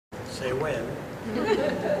say when.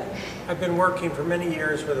 I've been working for many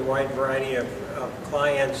years with a wide variety of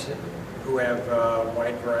clients who have a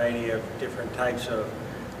wide variety of different types of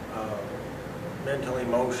mental,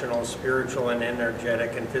 emotional, spiritual, and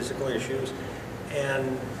energetic and physical issues,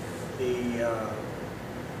 and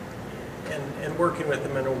and working with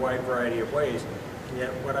them in a wide variety of ways. And yet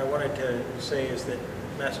what I wanted to say is that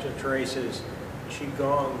Master Teresa's Chi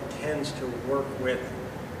Gong tends to work with,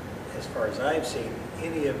 as far as I've seen,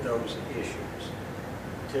 any of those issues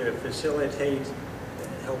to facilitate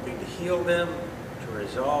helping to heal them, to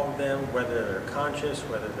resolve them, whether they're conscious,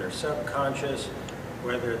 whether they're subconscious,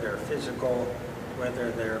 whether they're physical,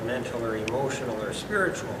 whether they're mental or emotional or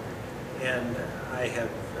spiritual. And I have,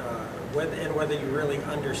 whether you really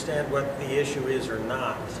understand what the issue is or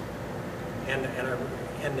not. And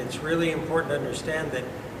it's really important to understand that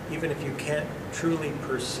even if you can't truly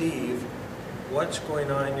perceive what's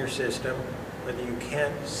going on in your system, whether you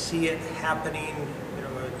can't see it happening, you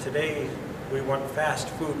know, today we want fast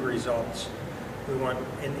food results. We want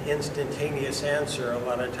an instantaneous answer a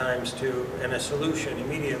lot of times to, and a solution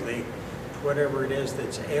immediately to whatever it is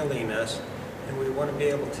that's ailing us. And we want to be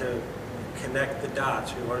able to connect the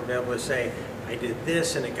dots. We want to be able to say, I did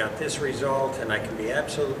this and it got this result, and I can be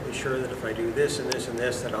absolutely sure that if I do this and this and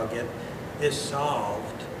this, that I'll get this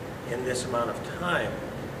solved in this amount of time.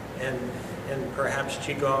 And perhaps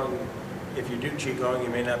Qigong, if you do Qigong, you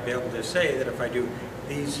may not be able to say that if I do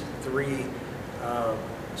these 3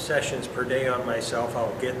 sessions per day on myself,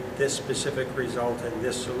 I'll get this specific result and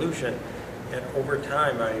this solution. And over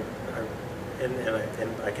time, I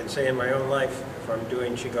can say in my own life, if I'm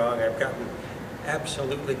doing Qigong, I've gotten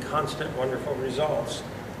absolutely constant, wonderful results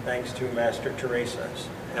thanks to Master Teresa's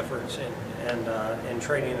efforts and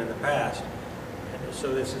training in the past. And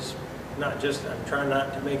so this is not just, I'm trying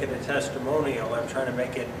not to make it a testimonial, I'm trying to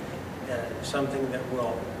make it something that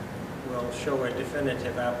will show a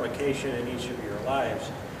definitive application in each of your lives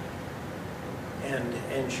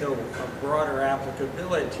and show a broader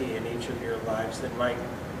applicability in each of your lives that might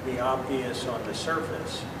be obvious on the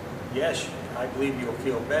surface. Yes, I believe you'll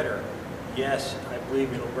feel better. Yes, I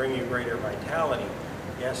believe it'll bring you greater vitality.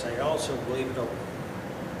 Yes, I also believe it'll,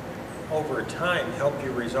 over time, help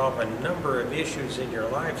you resolve a number of issues in your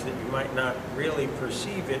lives that you might not really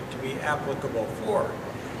perceive it to be applicable for.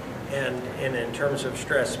 And in terms of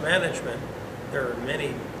stress management, there are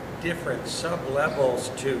many different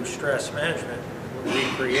sub-levels to stress management. We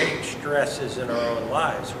create stresses in our own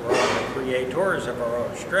lives. We're all the creators of our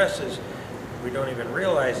own stresses. We don't even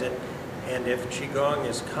realize it. And if Qigong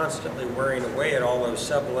is constantly wearing away at all those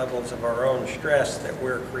sub-levels of our own stress that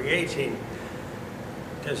we're creating,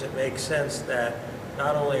 does it make sense that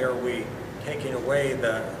not only are we taking away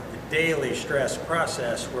the daily stress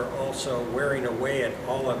process, we're also wearing away at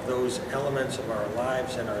all of those elements of our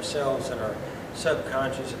lives and ourselves and our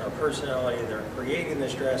subconscious and our personality that are creating the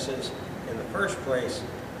stresses in the first place.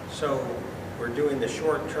 So we're doing the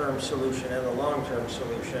short-term solution and the long-term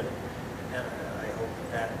solution, and I hope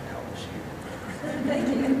that helps you. Thank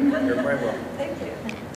you. You're quite welcome. Thank you.